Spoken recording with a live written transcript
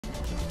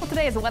Well,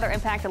 today is a weather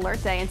impact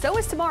alert day, and so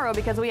is tomorrow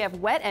because we have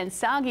wet and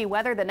soggy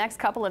weather the next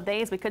couple of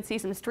days. We could see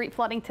some street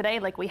flooding today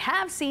like we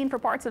have seen for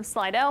parts of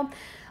Slidell.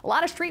 A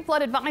lot of street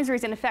flood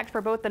advisories in effect for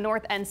both the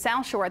North and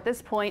South Shore at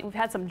this point. We've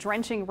had some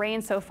drenching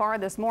rain so far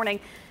this morning.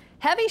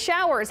 Heavy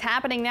showers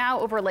happening now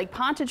over Lake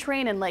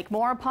Pontchartrain and Lake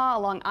Maurepas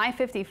along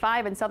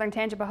I-55 in southern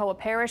Tangipahoa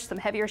Parish. Some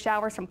heavier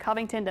showers from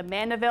Covington to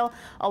Mandeville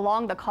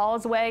along the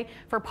causeway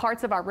for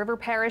parts of our river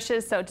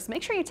parishes. So just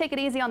make sure you take it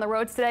easy on the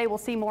roads today. We'll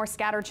see more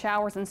scattered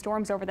showers and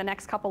storms over the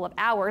next couple of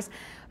hours.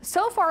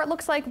 So far, it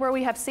looks like where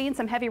we have seen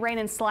some heavy rain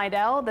in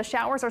Slidell, the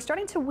showers are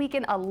starting to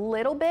weaken a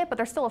little bit, but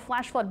there's still a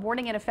flash flood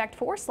warning in effect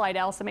for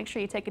Slidell. So make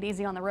sure you take it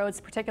easy on the roads,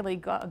 particularly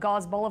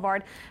Gauze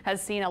Boulevard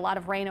has seen a lot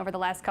of rain over the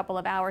last couple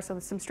of hours. So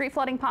some street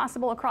flooding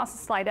possible across the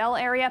Slidell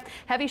area.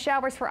 Heavy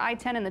showers for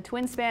I-10 and the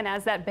Twin Span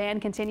as that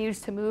band continues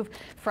to move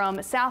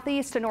from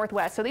southeast to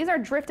northwest. So these are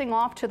drifting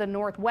off to the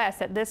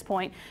northwest at this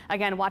point.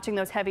 Again, watching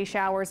those heavy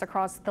showers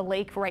across the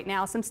lake right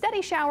now. Some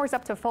steady showers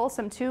up to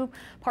Folsom, too.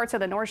 Parts of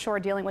the North Shore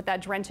dealing with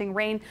that drenching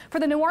rain. For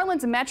the New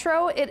Orleans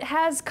Metro, it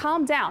has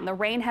calmed down. The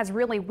rain has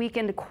really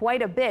weakened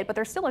quite a bit, but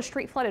there's still a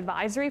street flood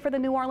advisory for the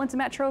New Orleans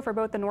Metro for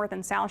both the North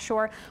and South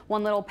Shore.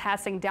 One little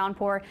passing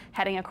downpour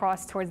heading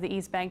across towards the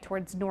East Bank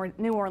towards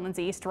New Orleans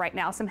East right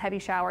now. Some heavy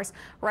showers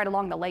right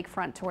along the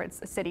lakefront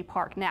towards City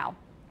Park now.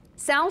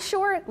 South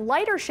Shore,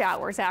 lighter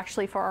showers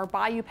actually for our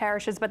bayou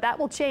parishes, but that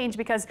will change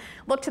because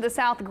look to the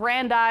south,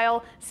 Grand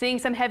Isle, seeing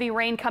some heavy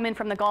rain come in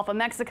from the Gulf of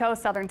Mexico.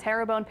 Southern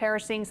Terrebonne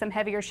Parish seeing some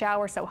heavier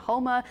showers. So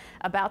Houma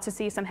about to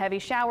see some heavy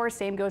showers.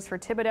 Same goes for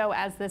Thibodaux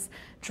as this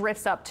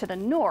drifts up to the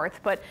north.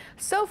 But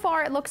so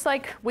far it looks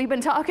like we've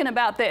been talking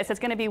about this. It's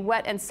going to be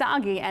wet and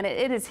soggy, and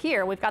it is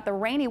here. We've got the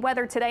rainy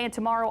weather today and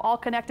tomorrow all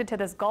connected to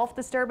this Gulf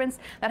disturbance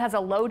that has a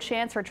low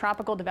chance for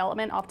tropical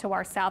development off to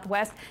our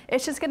southwest.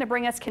 It's just going to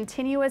bring us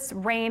continuous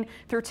rain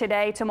through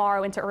today,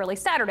 tomorrow into early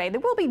Saturday. There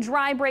will be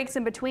dry breaks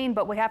in between,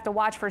 but we have to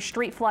watch for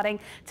street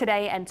flooding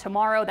today and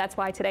tomorrow. That's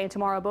why today and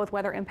tomorrow both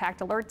weather impact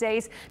alert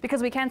days,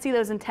 because we can see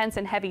those intense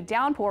and heavy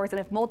downpours. And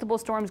if multiple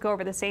storms go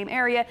over the same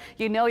area,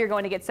 you know you're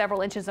going to get several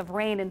inches of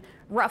rain in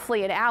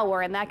roughly an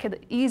hour, and that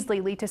could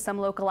easily lead to some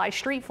localized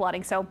street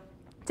flooding. So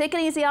take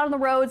it easy out on the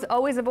roads.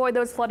 Always avoid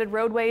those flooded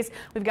roadways.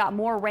 We've got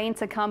more rain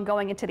to come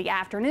going into the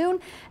afternoon,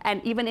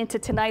 and even into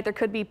tonight. There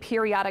could be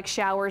periodic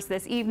showers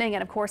this evening,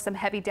 and of course some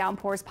heavy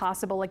downpours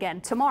possible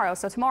again tomorrow.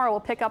 So tomorrow we'll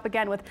pick up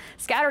again with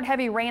scattered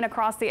heavy rain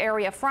across the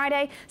area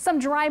Friday. Some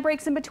dry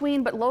breaks in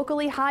between, but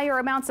locally higher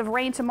amounts of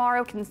rain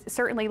tomorrow can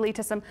certainly lead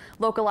to some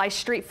localized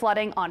street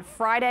flooding on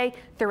Friday.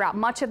 Throughout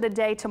much of the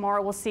day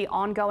tomorrow we'll see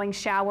ongoing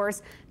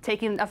showers,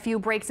 taking a few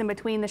breaks in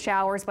between the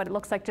showers, but it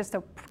looks like just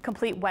a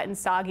complete wet and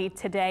soggy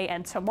today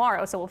and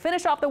tomorrow. So we'll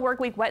finish off the work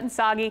week wet and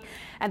soggy,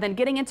 and then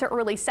getting into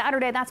early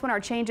Saturday, that's when our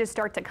changes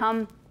start to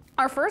come.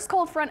 Our first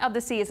cold front of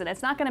the season.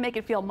 It's not going to make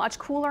it feel much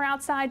cooler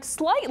outside,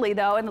 slightly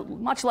though, and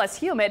much less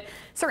humid.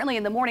 Certainly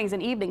in the mornings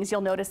and evenings,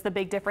 you'll notice the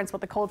big difference with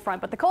the cold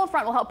front, but the cold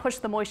front will help push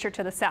the moisture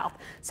to the south.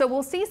 So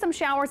we'll see some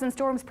showers and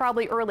storms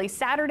probably early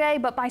Saturday,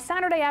 but by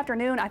Saturday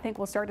afternoon, I think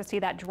we'll start to see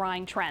that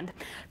drying trend.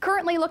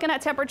 Currently looking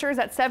at temperatures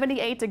at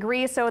 78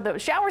 degrees. So the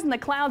showers and the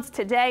clouds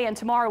today and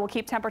tomorrow will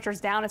keep temperatures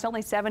down. It's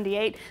only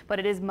 78, but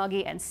it is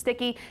muggy and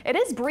sticky. It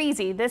is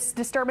breezy. This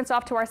disturbance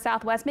off to our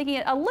southwest, making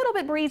it a little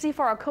bit breezy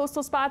for our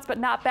coastal spots, but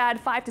not bad.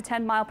 5 to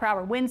 10 mile per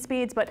hour wind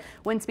speeds, but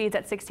wind speeds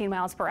at 16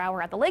 miles per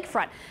hour at the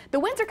lakefront. The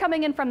winds are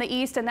coming in from the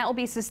east, and that will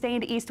be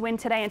sustained east wind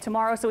today and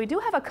tomorrow. So we do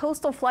have a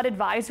coastal flood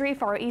advisory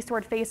for our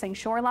eastward facing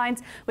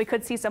shorelines. We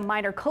could see some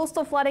minor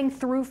coastal flooding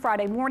through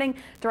Friday morning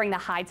during the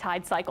high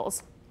tide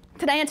cycles.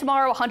 Today and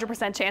tomorrow,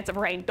 100% chance of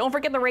rain. Don't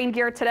forget the rain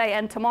gear today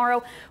and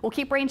tomorrow. We'll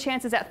keep rain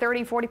chances at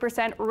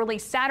 30–40% early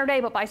Saturday,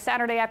 but by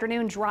Saturday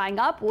afternoon, drying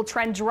up. We'll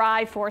trend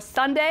dry for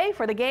Sunday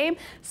for the game.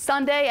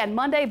 Sunday and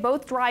Monday,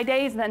 both dry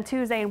days, and then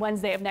Tuesday and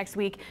Wednesday of next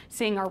week,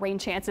 seeing our rain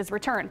chances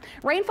return.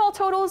 Rainfall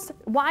totals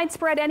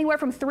widespread anywhere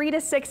from 3 to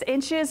 6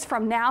 inches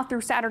from now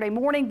through Saturday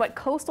morning, but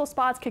coastal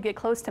spots could get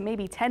close to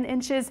maybe 10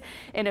 inches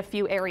in a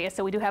few areas.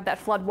 So we do have that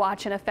flood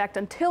watch in effect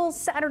until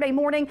Saturday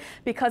morning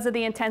because of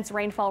the intense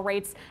rainfall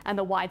rates and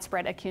the widespread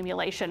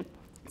accumulation.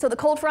 So the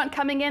cold front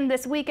coming in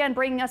this weekend,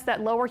 bringing us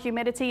that lower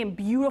humidity and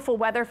beautiful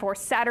weather for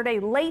Saturday,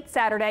 late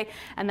Saturday,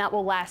 and that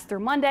will last through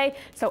Monday.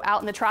 So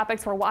out in the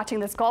tropics, we're watching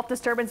this Gulf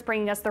disturbance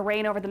bringing us the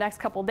rain over the next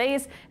couple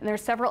days. And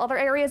there's several other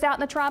areas out in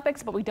the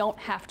tropics, but we don't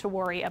have to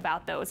worry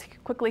about those.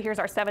 Quickly, here's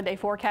our 7-day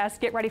forecast.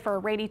 Get ready for a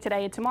rainy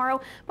today and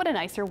tomorrow, but a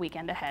nicer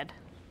weekend ahead.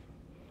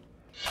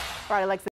 All right, Alexa.